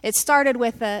It started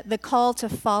with the call to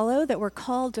follow, that we're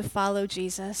called to follow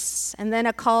Jesus, and then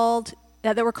that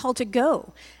we're called to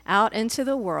go out into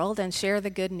the world and share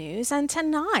the good news. And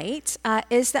tonight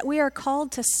is that we are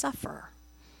called to suffer.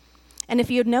 And if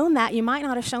you had known that, you might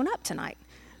not have shown up tonight,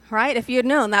 right? If you had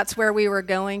known that's where we were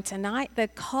going tonight, the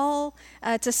call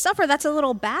to suffer, that's a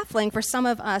little baffling for some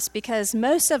of us because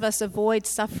most of us avoid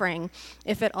suffering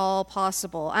if at all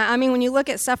possible. I mean, when you look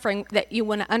at suffering, that you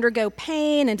want to undergo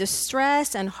pain and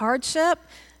distress and hardship,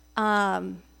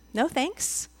 no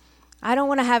thanks. I don't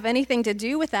want to have anything to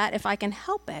do with that if I can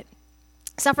help it.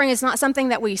 Suffering is not something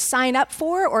that we sign up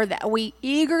for or that we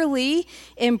eagerly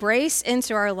embrace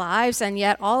into our lives, and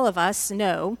yet all of us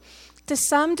know to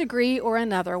some degree or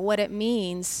another what it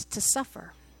means to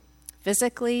suffer,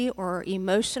 physically or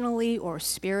emotionally or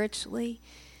spiritually.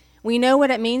 We know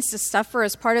what it means to suffer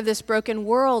as part of this broken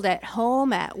world at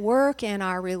home, at work, in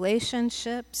our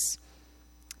relationships.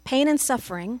 Pain and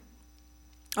suffering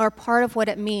are part of what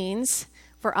it means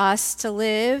for us to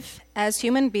live as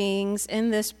human beings in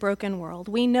this broken world.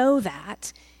 We know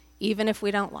that, even if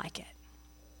we don't like it.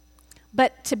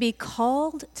 But to be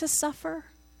called to suffer,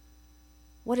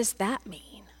 what does that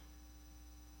mean?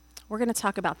 We're going to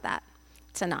talk about that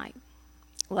tonight.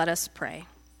 Let us pray.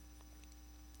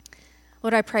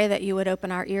 Lord, I pray that you would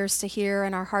open our ears to hear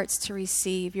and our hearts to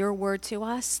receive your word to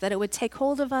us, that it would take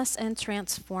hold of us and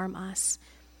transform us.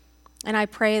 And I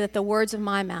pray that the words of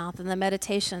my mouth and the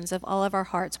meditations of all of our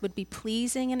hearts would be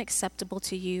pleasing and acceptable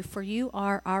to you, for you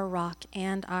are our rock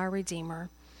and our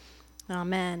Redeemer.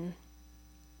 Amen.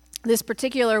 This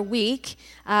particular week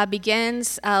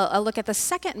begins a look at the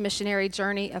second missionary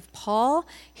journey of Paul.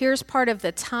 Here's part of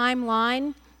the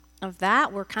timeline of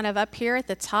that. We're kind of up here at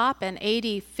the top in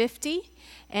AD 50.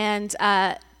 And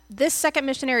this second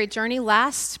missionary journey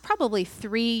lasts probably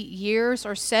 3 years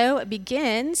or so. It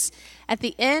begins at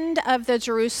the end of the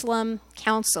Jerusalem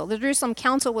Council. The Jerusalem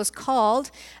Council was called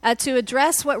to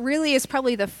address what really is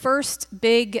probably the first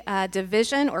big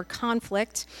division or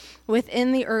conflict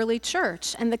within the early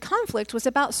church. And the conflict was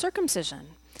about circumcision,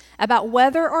 about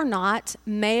whether or not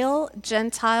male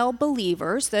Gentile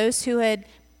believers, those who had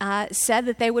said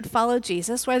that they would follow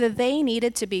Jesus, whether they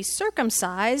needed to be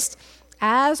circumcised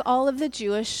as all of the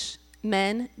Jewish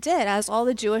men did, as all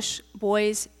the Jewish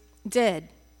boys did.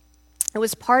 It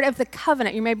was part of the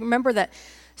covenant. You may remember that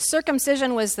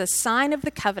circumcision was the sign of the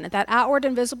covenant, that outward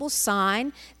and visible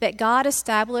sign that God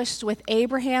established with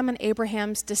Abraham and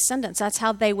Abraham's descendants. That's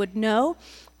how they would know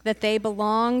that they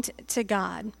belonged to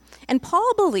God. And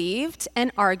Paul believed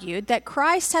and argued that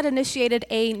Christ had initiated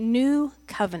a new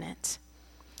covenant,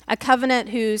 a covenant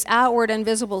whose outward and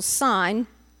visible sign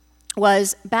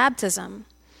was baptism,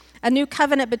 a new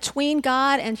covenant between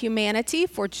God and humanity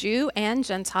for Jew and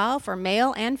Gentile, for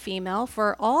male and female,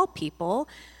 for all people,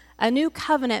 a new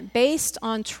covenant based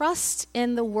on trust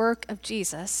in the work of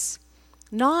Jesus,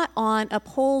 not on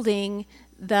upholding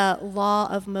the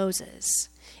law of Moses.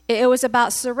 It was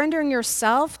about surrendering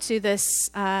yourself to this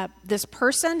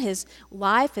person, his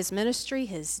life, his ministry,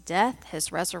 his death,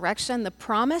 his resurrection, the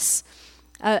promise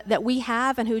that we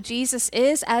have and who Jesus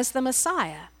is as the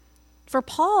Messiah. For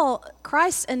Paul,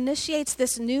 Christ initiates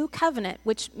this new covenant,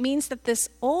 which means that this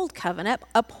old covenant,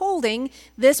 upholding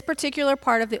this particular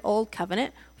part of the old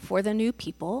covenant for the new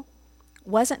people,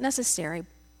 wasn't necessary.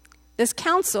 This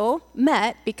council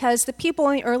met because the people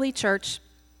in the early church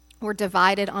were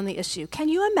divided on the issue. Can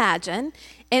you imagine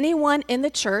anyone in the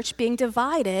church being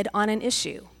divided on an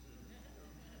issue?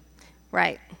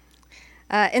 Right.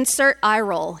 Insert eye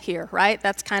roll here, right?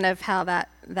 That's kind of how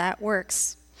that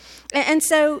works. And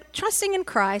so trusting in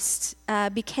Christ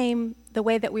became the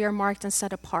way that we are marked and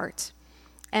set apart.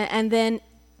 And then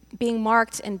being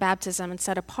marked in baptism and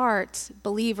set apart,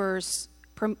 believers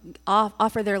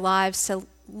offer their lives to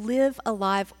live a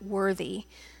life worthy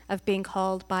of being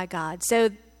called by God. So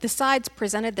the sides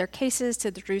presented their cases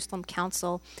to the Jerusalem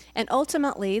Council, and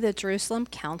ultimately the Jerusalem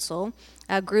Council,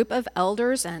 a group of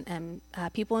elders and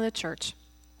people in the church,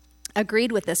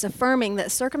 agreed with this, affirming that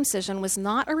circumcision was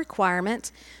not a requirement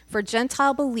for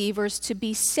Gentile believers to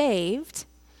be saved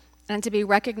and to be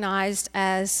recognized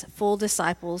as full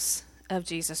disciples of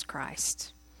Jesus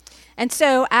Christ. And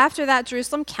so after that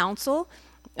Jerusalem Council,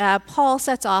 Paul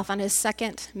sets off on his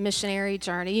second missionary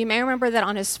journey. You may remember that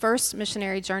on his first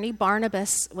missionary journey,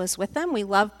 Barnabas was with them. We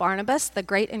love Barnabas, the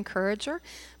great encourager.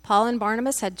 Paul and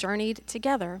Barnabas had journeyed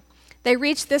together. They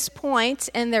reached this point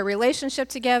in their relationship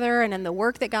together and in the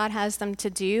work that God has them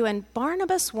to do, and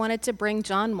Barnabas wanted to bring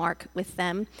John Mark with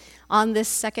them on this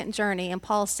second journey, and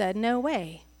Paul said, no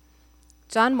way.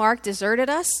 John Mark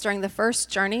deserted us during the first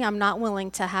journey. I'm not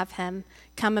willing to have him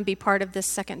come and be part of this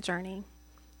second journey.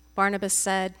 Barnabas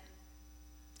said,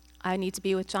 I need to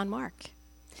be with John Mark.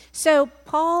 So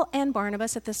Paul and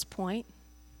Barnabas at this point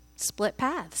split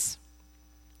paths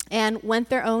and went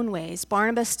their own ways.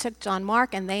 Barnabas took John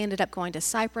Mark, and they ended up going to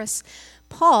Cyprus.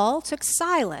 Paul took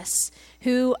Silas,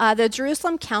 who the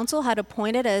Jerusalem council had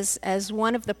appointed as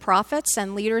one of the prophets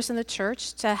and leaders in the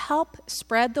church to help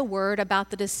spread the word about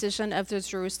the decision of the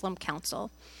Jerusalem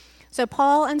council. So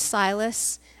Paul and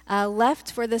Silas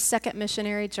left for the second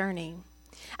missionary journey.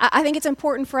 I think it's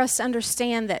important for us to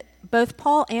understand that both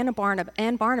Paul and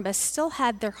Barnabas still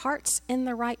had their hearts in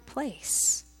the right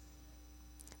place.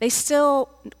 They still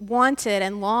wanted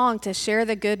and longed to share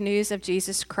the good news of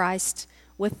Jesus Christ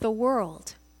with the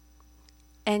world.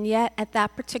 And yet, at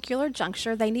that particular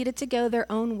juncture, they needed to go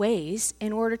their own ways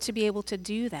in order to be able to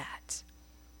do that.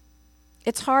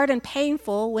 It's hard and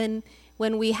painful when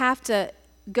we have to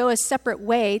go a separate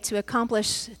way to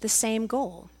accomplish the same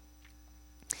goal.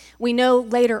 We know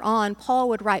later on Paul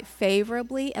would write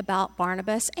favorably about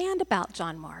Barnabas and about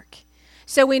John Mark.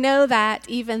 So we know that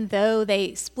even though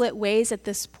they split ways at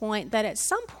this point, that at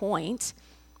some point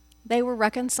they were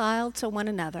reconciled to one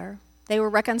another. They were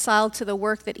reconciled to the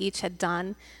work that each had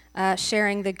done,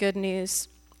 sharing the good news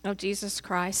of Jesus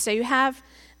Christ. So you have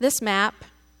this map.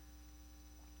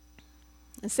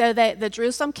 And so the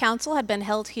Jerusalem Council had been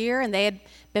held here, and they had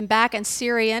been back in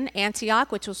Syrian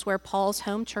Antioch, which was where Paul's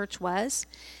home church was.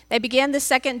 They began the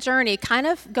second journey, kind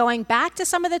of going back to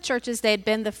some of the churches they had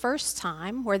been the first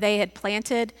time, where they had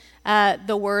planted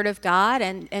the Word of God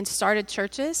and started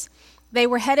churches. They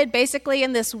were headed basically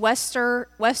in this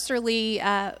westerly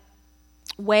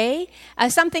way,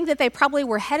 something that they probably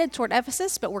were headed toward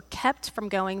Ephesus, but were kept from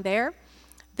going there.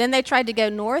 Then they tried to go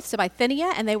north to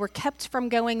Bithynia, and they were kept from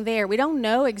going there. We don't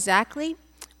know exactly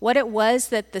what it was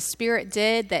that the Spirit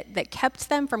did that kept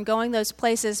them from going those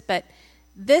places, but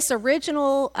this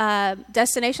original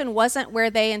destination wasn't where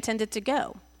they intended to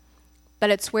go, but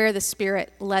it's where the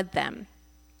Spirit led them.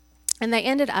 And they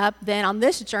ended up then on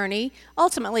this journey,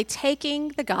 ultimately taking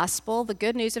the gospel, the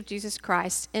good news of Jesus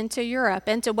Christ, into Europe,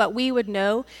 into what we would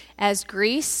know as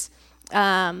Greece,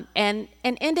 and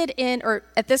ended in, or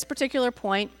at this particular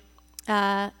point,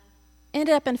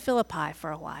 ended up in Philippi for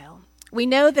a while. We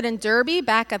know that in Derbe,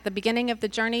 back at the beginning of the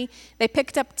journey, they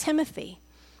picked up Timothy.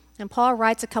 And Paul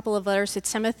writes a couple of letters to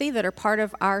Timothy that are part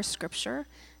of our scripture.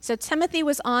 So Timothy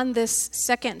was on this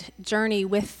second journey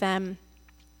with them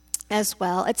as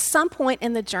well. At some point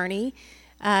in the journey,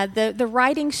 the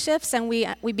writing shifts, and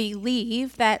we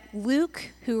believe that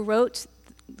Luke, who wrote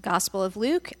the Gospel of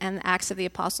Luke and the Acts of the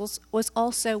Apostles, was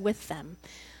also with them.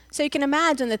 So you can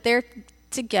imagine that they're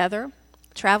together,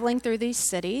 traveling through these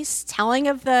cities, telling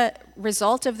of the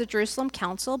result of the Jerusalem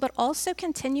Council, but also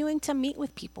continuing to meet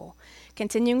with people,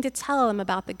 continuing to tell them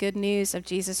about the good news of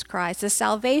Jesus Christ, the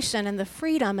salvation and the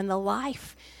freedom and the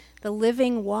life, the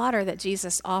living water that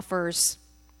Jesus offers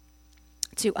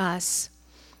to us.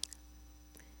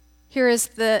 Here is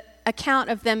the account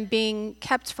of them being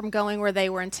kept from going where they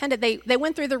were intended. They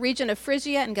went through the region of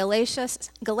Phrygia and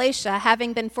Galatia,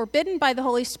 having been forbidden by the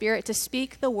Holy Spirit to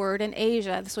speak the word in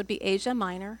Asia. This would be Asia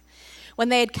Minor. When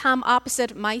they had come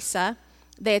opposite Mysia,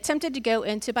 they attempted to go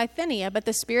into Bithynia, but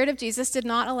the Spirit of Jesus did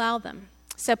not allow them.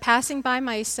 So passing by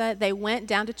Mysia, they went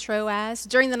down to Troas.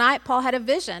 During the night, Paul had a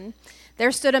vision.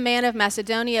 There stood a man of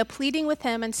Macedonia pleading with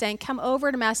him and saying, "Come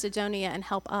over to Macedonia and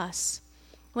help us."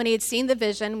 When he had seen the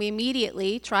vision, we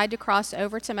immediately tried to cross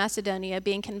over to Macedonia,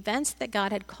 being convinced that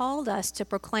God had called us to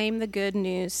proclaim the good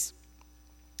news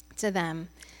to them.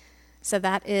 So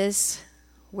that is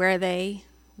where they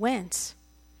went.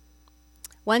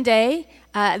 One day,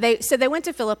 they went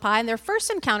to Philippi, and their first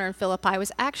encounter in Philippi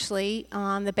was actually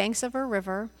on the banks of a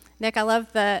river. Nick, I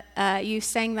love that you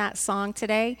sang that song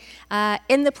today.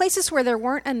 In the places where there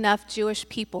weren't enough Jewish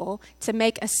people to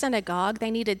make a synagogue,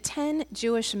 they needed 10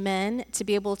 Jewish men to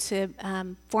be able to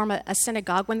form a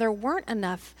synagogue. When there weren't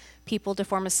enough people to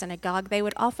form a synagogue, they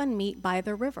would often meet by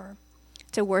the river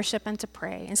to worship and to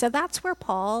pray. And so that's where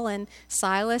Paul and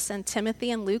Silas and Timothy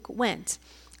and Luke went,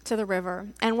 to the river.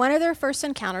 And one of their first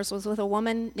encounters was with a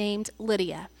woman named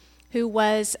Lydia, who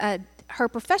was her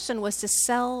profession was to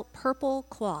sell purple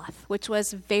cloth, which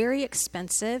was very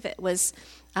expensive. It was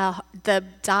the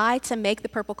dye to make the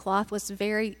purple cloth was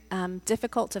very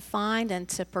difficult to find and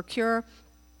to procure,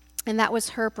 and that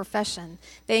was her profession.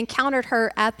 They encountered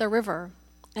her at the river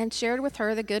and shared with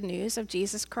her the good news of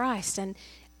Jesus Christ. And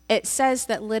it says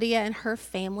that Lydia and her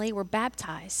family were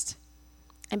baptized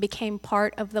and became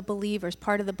part of the believers,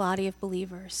 part of the body of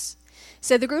believers.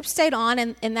 So the group stayed on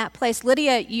in that place.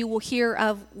 Lydia, you will hear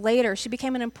of later. She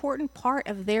became an important part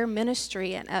of their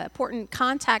ministry and an important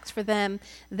contact for them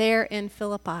there in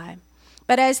Philippi.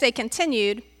 But as they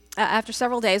continued, after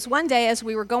several days, one day as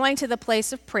we were going to the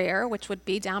place of prayer, which would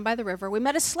be down by the river, we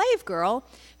met a slave girl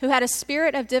who had a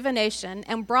spirit of divination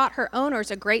and brought her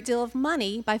owners a great deal of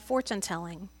money by fortune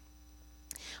telling.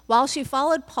 While she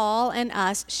followed Paul and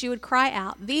us, she would cry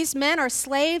out, "These men are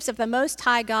slaves of the Most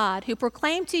High God, who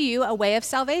proclaim to you a way of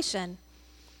salvation."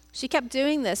 She kept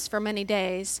doing this for many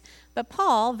days. But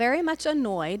Paul, very much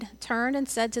annoyed, turned and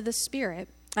said to the spirit,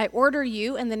 "I order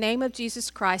you in the name of Jesus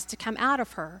Christ to come out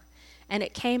of her." And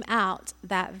it came out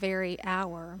that very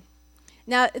hour.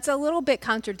 Now, it's a little bit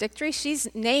contradictory.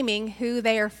 She's naming who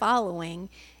they are following,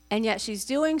 and yet she's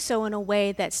doing so in a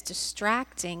way that's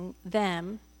distracting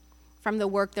them from the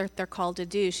work that they're called to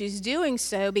do. She's doing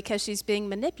so because she's being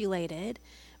manipulated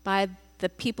by the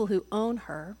people who own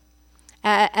her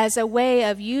as a way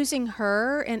of using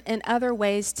her in other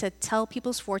ways to tell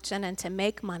people's fortune and to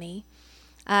make money.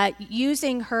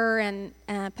 Using her and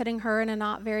putting her in a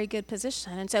not very good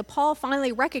position. And so Paul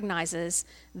finally recognizes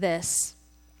this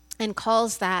and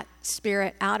calls that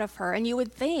spirit out of her. And you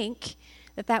would think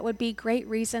that that would be great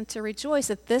reason to rejoice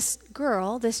that this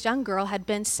young girl, had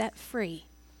been set free,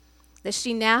 that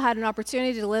she now had an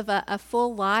opportunity to live a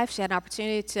full life. She had an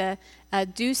opportunity to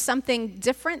do something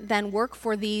different than work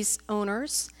for these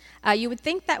owners. You would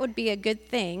think that would be a good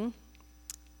thing,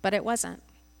 but it wasn't.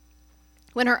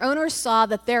 When her owners saw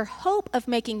that their hope of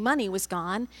making money was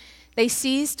gone, they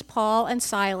seized Paul and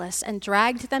Silas and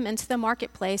dragged them into the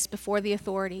marketplace before the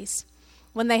authorities.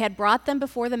 When they had brought them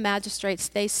before the magistrates,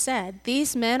 they said,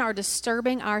 "These men are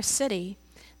disturbing our city.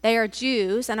 They are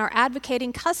Jews and are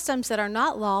advocating customs that are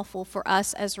not lawful for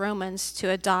us as Romans to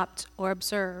adopt or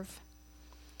observe."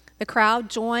 The crowd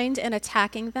joined in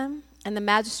attacking them, and the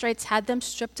magistrates had them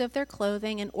stripped of their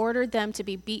clothing and ordered them to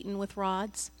be beaten with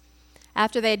rods.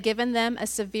 After they had given them a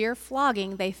severe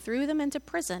flogging, they threw them into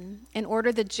prison and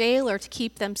ordered the jailer to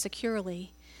keep them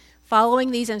securely.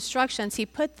 Following these instructions, he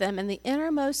put them in the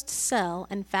innermost cell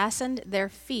and fastened their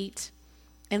feet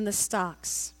in the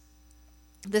stocks.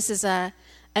 This is an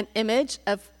image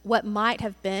of what might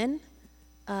have been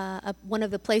one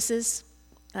of the places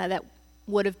that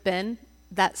would have been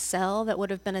that cell, that would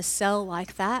have been a cell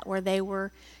like that, where they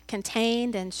were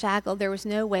contained and shackled. There was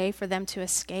no way for them to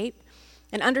escape.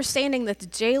 And understanding that the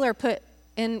jailer put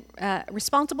in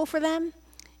responsible for them,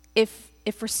 if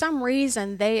for some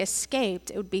reason they escaped,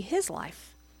 it would be his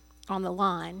life on the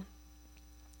line,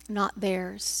 not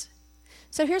theirs.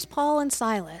 So here's Paul and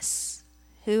Silas,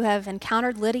 who have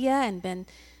encountered Lydia and been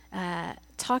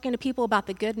talking to people about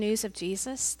the good news of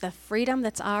Jesus, the freedom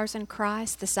that's ours in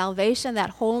Christ, the salvation, that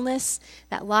wholeness,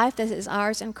 that life that is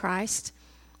ours in Christ.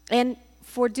 And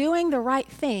for doing the right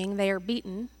thing, they are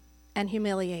beaten and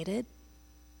humiliated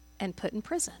and put in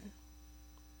prison.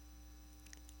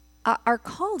 Our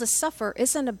call to suffer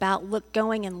isn't about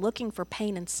going and looking for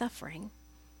pain and suffering.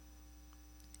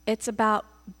 It's about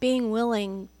being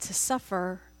willing to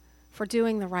suffer for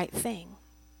doing the right thing.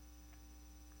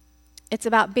 It's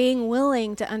about being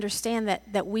willing to understand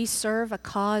that we serve a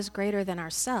cause greater than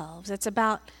ourselves. It's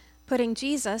about putting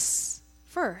Jesus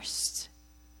first.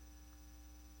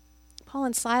 Paul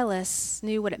and Silas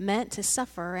knew what it meant to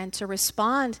suffer and to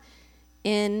respond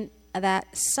in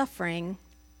that suffering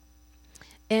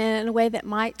in a way that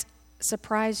might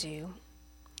surprise you.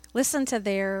 Listen to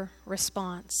their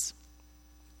response.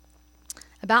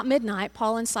 About midnight,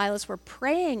 Paul and Silas were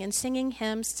praying and singing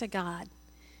hymns to God.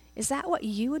 Is that what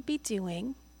you would be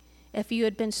doing if you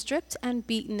had been stripped and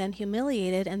beaten and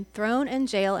humiliated and thrown in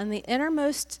jail in the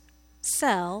innermost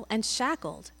cell and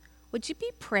shackled? Would you be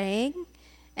praying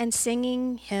and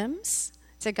singing hymns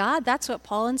to God? That's what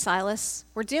Paul and Silas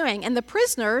were doing. And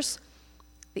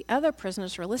the other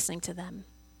prisoners were listening to them.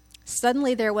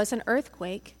 Suddenly there was an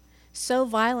earthquake so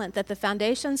violent that the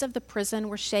foundations of the prison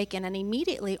were shaken, and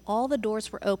immediately all the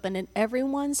doors were opened and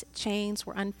everyone's chains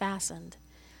were unfastened.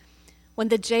 When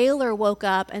the jailer woke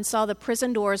up and saw the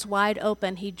prison doors wide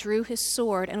open, he drew his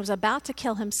sword and was about to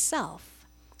kill himself,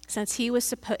 since he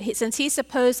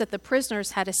supposed that the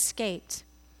prisoners had escaped.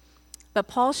 But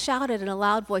Paul shouted in a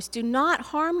loud voice, "Do not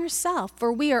harm yourself,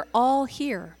 for we are all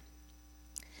here."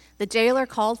 The jailer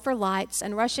called for lights,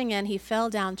 and rushing in, he fell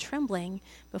down trembling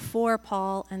before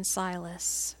Paul and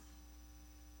Silas.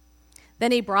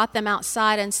 Then he brought them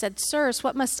outside and said, "Sirs,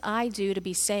 what must I do to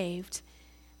be saved?"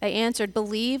 They answered,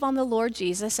 "Believe on the Lord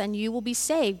Jesus, and you will be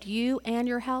saved, you and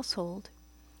your household."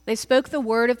 They spoke the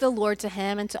word of the Lord to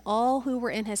him and to all who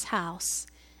were in his house.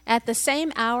 At the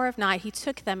same hour of night, he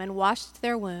took them and washed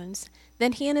their wounds.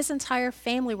 Then he and his entire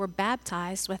family were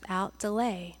baptized without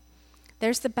delay.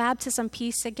 There's the baptism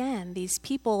piece again. These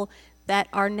people that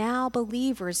are now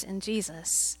believers in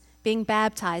Jesus, being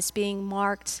baptized, being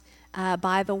marked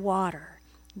by the water,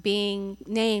 being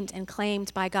named and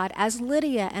claimed by God, as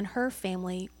Lydia and her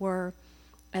family were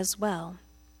as well.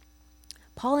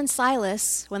 Paul and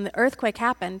Silas, when the earthquake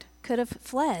happened, could have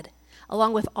fled,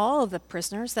 along with all of the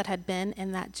prisoners that had been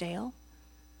in that jail.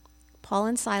 Paul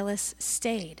and Silas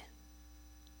stayed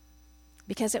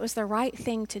because it was the right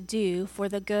thing to do for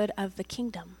the good of the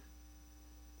kingdom.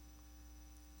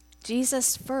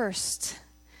 Jesus first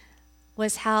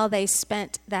was how they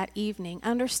spent that evening,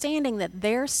 understanding that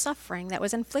their suffering that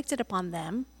was inflicted upon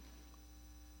them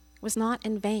was not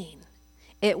in vain.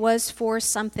 It was for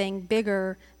something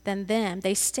bigger than them.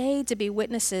 They stayed to be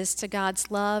witnesses to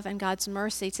God's love and God's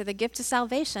mercy, to the gift of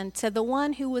salvation, to the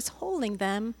one who was holding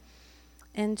them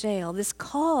in jail. This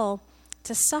call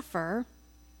to suffer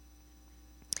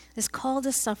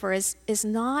is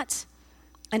not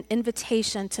an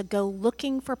invitation to go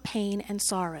looking for pain and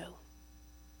sorrow.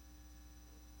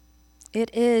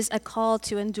 It is a call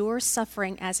to endure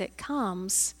suffering as it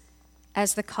comes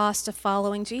as the cost of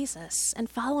following Jesus. And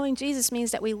following Jesus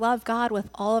means that we love God with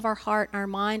all of our heart, our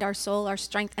mind, our soul, our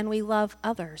strength, and we love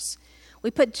others. We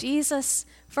put Jesus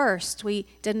first. We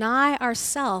deny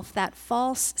ourselves that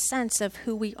false sense of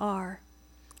who we are.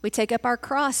 We take up our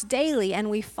cross daily and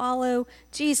we follow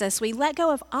Jesus. We let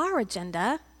go of our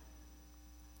agenda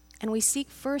and we seek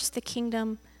first the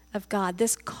kingdom of God.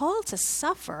 This call to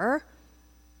suffer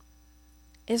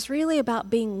is really about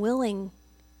being willing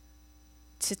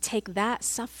to take that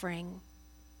suffering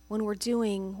when we're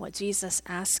doing what Jesus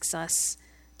asks us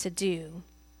to do.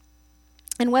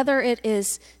 And whether it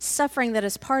is suffering that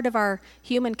is part of our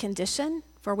human condition,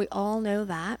 for we all know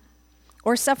that,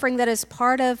 or suffering that is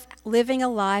part of living a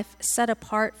life set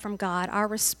apart from God, our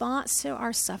response to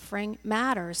our suffering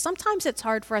matters. Sometimes it's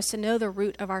hard for us to know the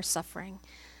root of our suffering.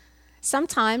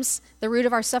 Sometimes the root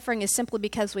of our suffering is simply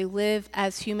because we live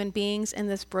as human beings in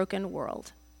this broken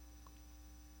world.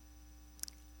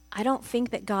 I don't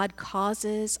think that God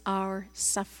causes our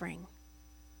suffering.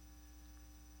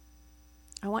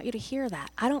 I want you to hear that.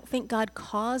 I don't think God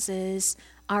causes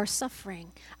our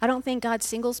suffering. I don't think God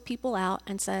singles people out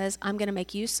and says, I'm going to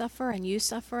make you suffer and you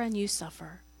suffer and you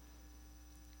suffer.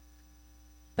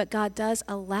 But God does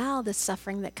allow the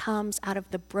suffering that comes out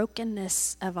of the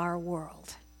brokenness of our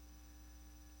world.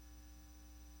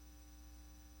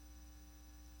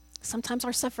 Sometimes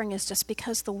our suffering is just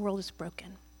because the world is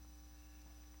broken.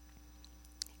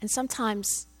 And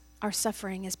sometimes our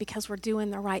suffering is because we're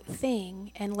doing the right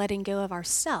thing and letting go of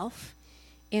ourself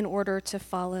in order to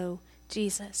follow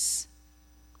Jesus.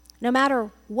 No matter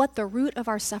what the root of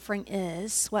our suffering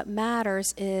is, what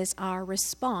matters is our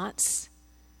response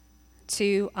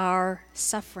to our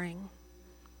suffering.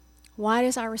 Why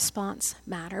does our response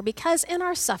matter? Because in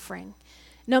our suffering,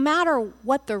 no matter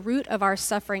what the root of our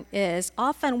suffering is,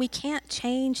 often we can't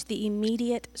change the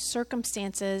immediate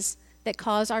circumstances that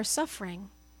cause our suffering.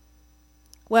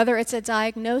 Whether it's a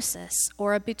diagnosis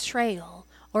or a betrayal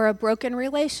or a broken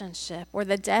relationship or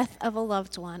the death of a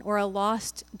loved one or a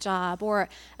lost job or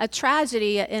a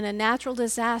tragedy in a natural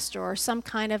disaster or some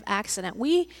kind of accident,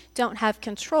 we don't have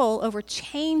control over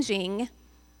changing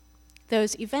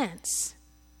those events.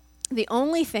 The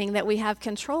only thing that we have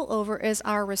control over is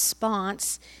our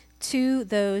response to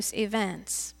those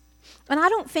events. And I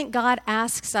don't think God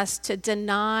asks us to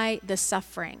deny the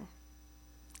suffering.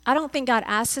 I don't think God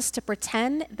asks us to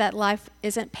pretend that life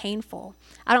isn't painful.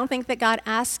 I don't think that God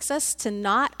asks us to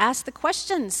not ask the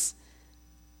questions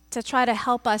to try to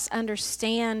help us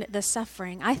understand the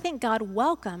suffering. I think God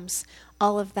welcomes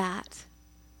all of that.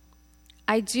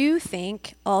 I do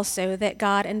think also that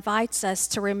God invites us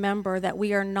to remember that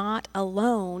we are not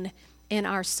alone in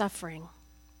our suffering.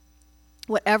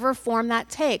 Whatever form that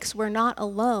takes, we're not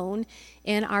alone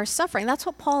in our suffering. That's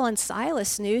what Paul and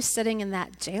Silas knew sitting in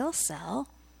that jail cell.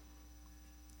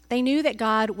 They knew that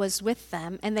God was with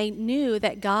them, and they knew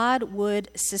that God would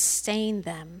sustain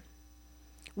them.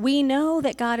 We know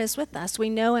that God is with us. We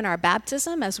know in our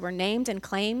baptism as we're named and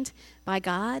claimed by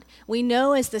God. We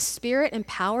know as the Spirit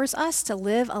empowers us to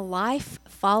live a life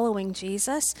following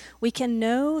Jesus. We can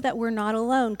know that we're not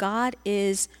alone. God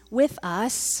is with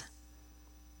us,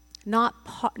 not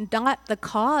the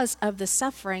cause of the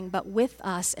suffering, but with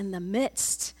us in the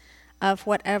midst of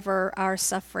whatever our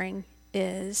suffering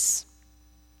is.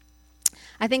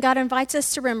 I think God invites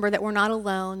us to remember that we're not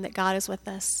alone, that God is with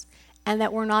us, and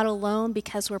that we're not alone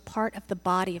because we're part of the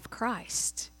body of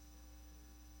Christ.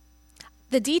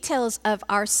 The details of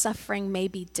our suffering may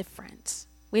be different.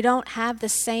 We don't have the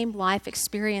same life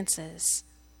experiences,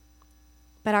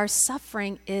 but our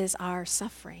suffering is our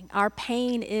suffering. Our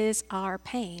pain is our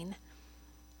pain.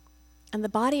 And the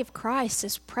body of Christ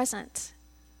is present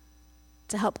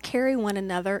to help carry one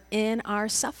another in our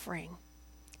suffering,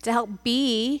 to help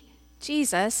be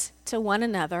Jesus to one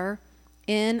another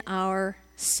in our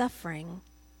suffering.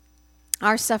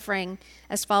 Our suffering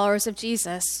as followers of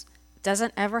Jesus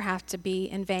doesn't ever have to be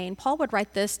in vain. Paul would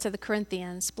write this to the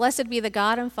Corinthians: "Blessed be the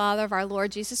God and Father of our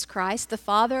Lord Jesus Christ, the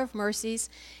Father of mercies,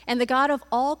 and the God of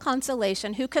all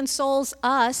consolation, who consoles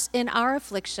us in our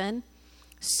affliction,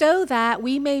 so that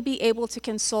we may be able to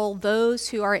console those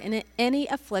who are in any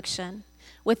affliction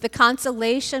with the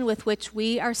consolation with which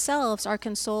we ourselves are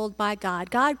consoled by God."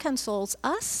 God consoles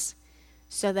us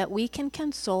so that we can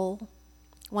console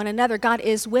one another. God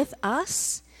is with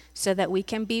us so that we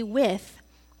can be with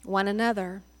one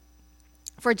another.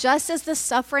 For just as the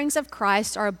sufferings of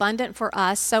Christ are abundant for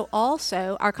us, so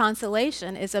also our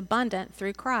consolation is abundant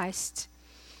through Christ.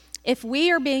 If we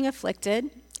are being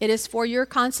afflicted, it is for your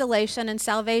consolation and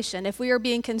salvation. If we are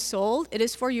being consoled, it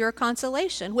is for your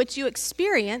consolation, which you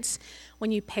experience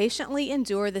when you patiently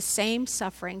endure the same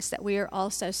sufferings that we are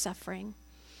also suffering.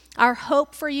 Our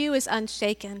hope for you is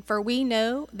unshaken, for we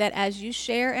know that as you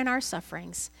share in our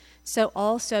sufferings, so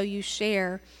also you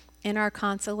share in our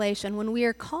consolation. When we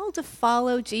are called to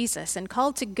follow Jesus and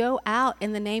called to go out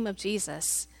in the name of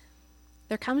Jesus,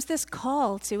 there comes this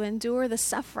call to endure the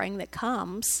suffering that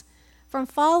comes from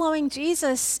following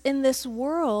Jesus in this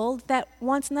world that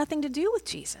wants nothing to do with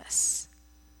Jesus.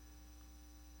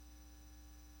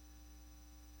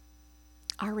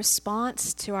 Our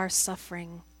response to our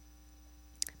suffering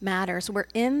matters. We're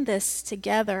in this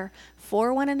together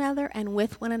for one another and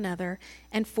with one another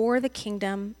and for the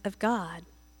kingdom of God.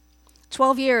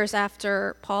 12 years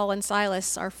after Paul and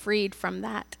Silas are freed from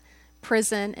that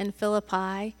prison in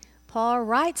Philippi, Paul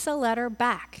writes a letter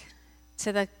back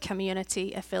to the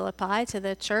community of Philippi, to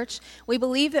the church. We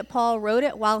believe that Paul wrote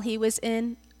it while he was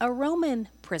in a Roman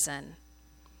prison,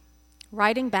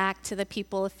 writing back to the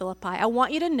people of Philippi. I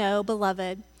want you to know,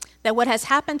 beloved, that what has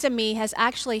happened to me has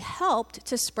actually helped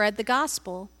to spread the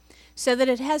gospel, so that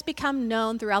it has become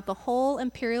known throughout the whole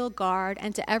imperial guard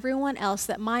and to everyone else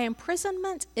that my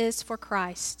imprisonment is for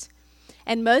Christ.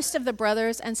 And most of the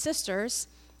brothers and sisters,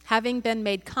 having been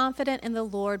made confident in the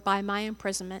Lord by my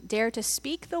imprisonment, dare to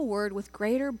speak the word with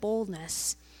greater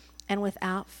boldness and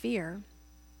without fear.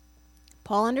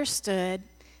 Paul understood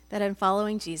that in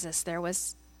following Jesus there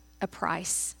was a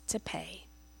price to pay.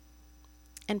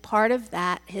 And part of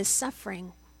that, his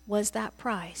suffering, was that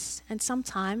price. And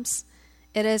sometimes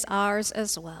it is ours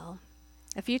as well.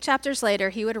 A few chapters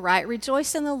later, he would write,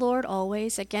 "Rejoice in the Lord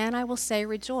always. Again, I will say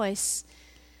rejoice.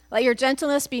 Let your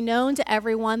gentleness be known to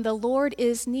everyone. The Lord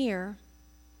is near.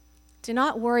 Do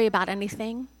not worry about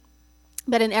anything,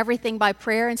 but in everything by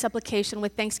prayer and supplication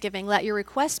with thanksgiving, let your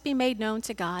requests be made known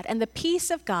to God. And the peace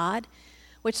of God,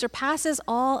 which surpasses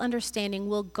all understanding,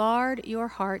 will guard your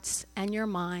hearts and your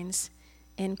minds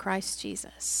in Christ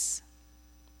Jesus."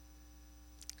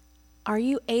 Are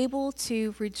you able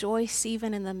to rejoice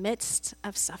even in the midst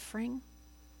of suffering?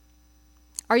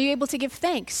 Are you able to give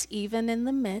thanks even in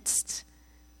the midst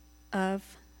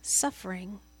of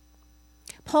suffering?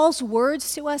 Paul's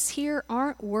words to us here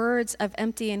aren't words of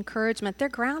empty encouragement. They're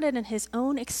grounded in his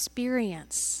own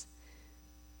experience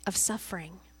of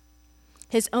suffering,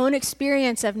 his own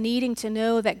experience of needing to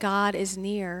know that God is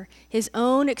near, his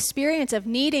own experience of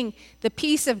needing the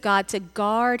peace of God to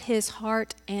guard his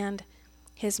heart and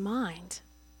his mind.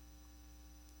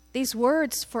 These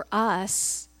words for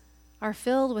us are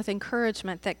filled with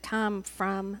encouragement that come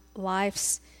from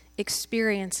life's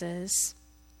experiences.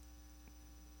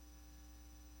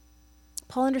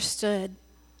 Paul understood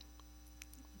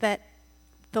that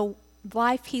the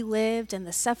life he lived and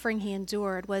the suffering he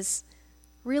endured was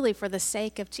really for the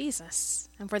sake of Jesus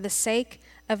and for the sake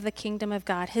of the kingdom of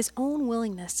God, his own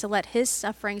willingness to let his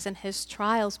sufferings and his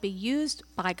trials be used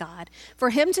by God, for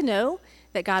him to know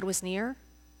that God was near,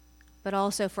 but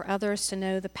also for others to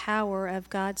know the power of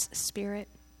God's Spirit.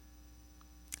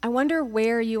 I wonder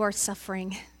where you are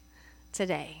suffering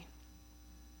today.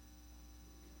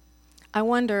 I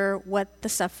wonder what the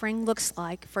suffering looks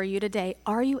like for you today.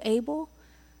 Are you able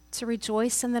to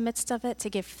rejoice in the midst of it, to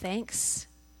give thanks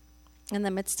in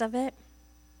the midst of it?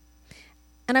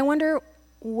 And I wonder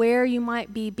where you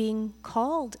might be being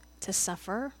called to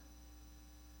suffer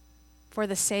for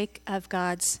the sake of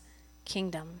God's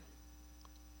kingdom.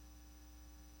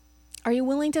 Are you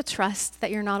willing to trust that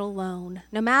you're not alone?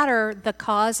 No matter the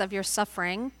cause of your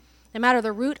suffering, no matter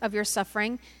the root of your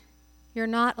suffering, you're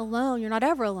not alone. You're not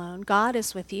ever alone. God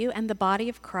is with you, and the body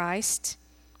of Christ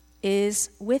is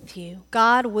with you.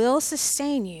 God will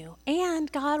sustain you,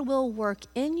 and God will work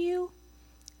in you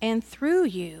and through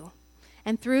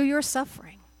your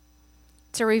suffering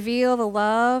to reveal the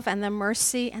love and the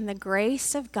mercy and the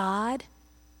grace of God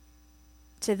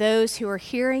to those who are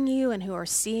hearing you and who are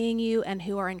seeing you and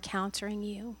who are encountering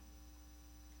you.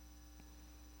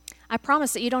 I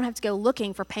promise that you don't have to go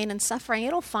looking for pain and suffering.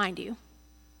 It'll find you.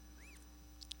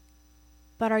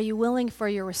 But are you willing for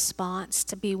your response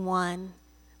to be one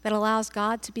that allows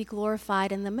God to be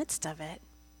glorified in the midst of it?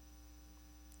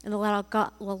 And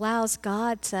allows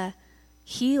God to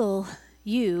heal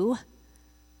you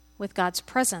with God's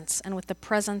presence and with the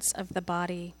presence of the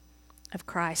body of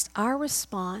Christ. Our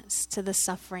response to the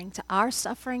suffering, to our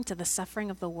suffering, to the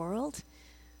suffering of the world,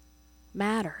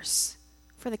 matters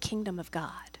for the kingdom of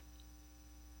God.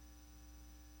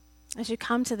 As you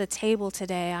come to the table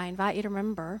today, I invite you to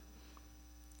remember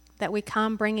that we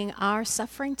come bringing our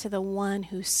suffering to the one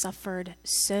who suffered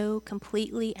so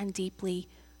completely and deeply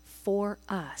for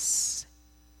us.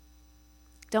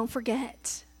 Don't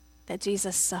forget that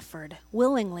Jesus suffered,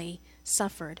 willingly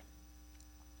suffered,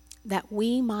 that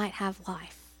we might have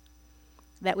life,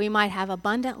 that we might have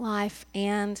abundant life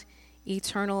and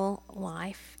eternal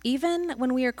life, even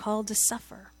when we are called to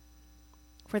suffer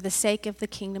for the sake of the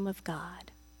kingdom of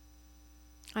God.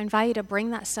 I invite you to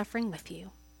bring that suffering with you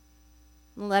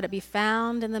and let it be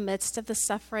found in the midst of the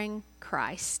suffering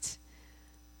Christ,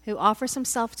 who offers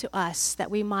himself to us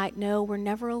that we might know we're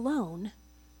never alone,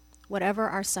 whatever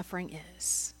our suffering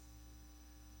is.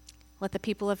 Let the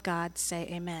people of God say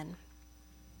amen.